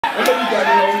I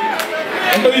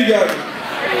know you got it.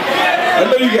 I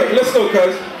know you got it. Let's go,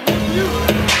 cuz.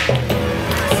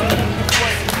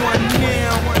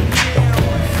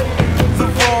 The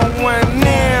wrong one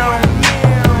now.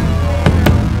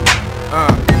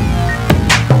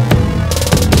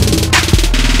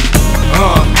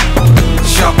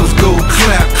 Choppers go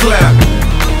clap, clap.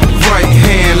 Right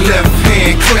hand, left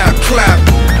hand, clap, clap.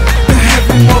 The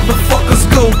heavy motherfuckers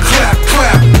go clap,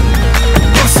 clap.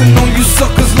 Bustin' on you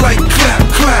suckers like clap,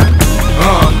 clap.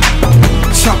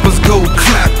 Choppers go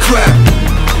clap, clap.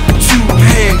 Two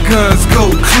handguns go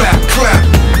clap, clap.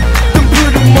 Them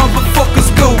pretty motherfuckers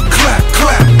go clap,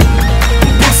 clap.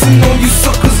 Bustin' on you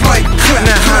suckers like clap,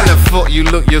 now how the fuck you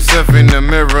look yourself in the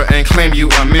mirror and claim you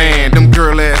a man? Them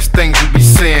girl ass things you be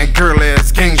saying, girl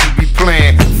ass games you be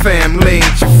playing. Family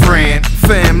ain't your friend,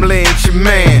 family ain't your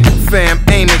man, fam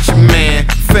ain't it your man,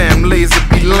 families will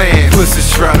be land.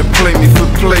 Pussies try to play me for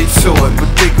play toy, but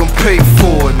they gon' pay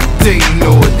for it, they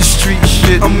know it. The street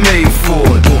shit I'm made for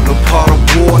it. Want a part of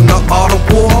war, not art of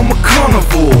war, I'm a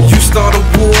carnivore. You start a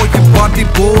war, your body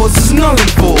boards is null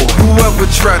and void. Whoever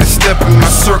try to step in my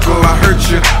circle, I hurt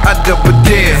you, I double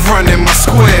dare. Run in my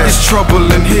square, it's trouble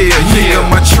in here. Yeah,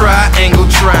 my triangle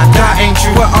try die ain't you,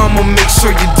 but I'ma make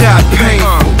sure you die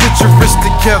painful. Put your wrists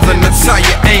together and tie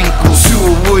your ankles to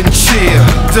a wooden chair.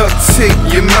 Duct tape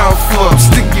your mouth up,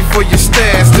 stick you for your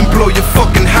stats, then blow your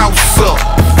fucking house up.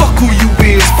 Fuck who you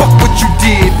is, fuck what you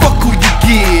did.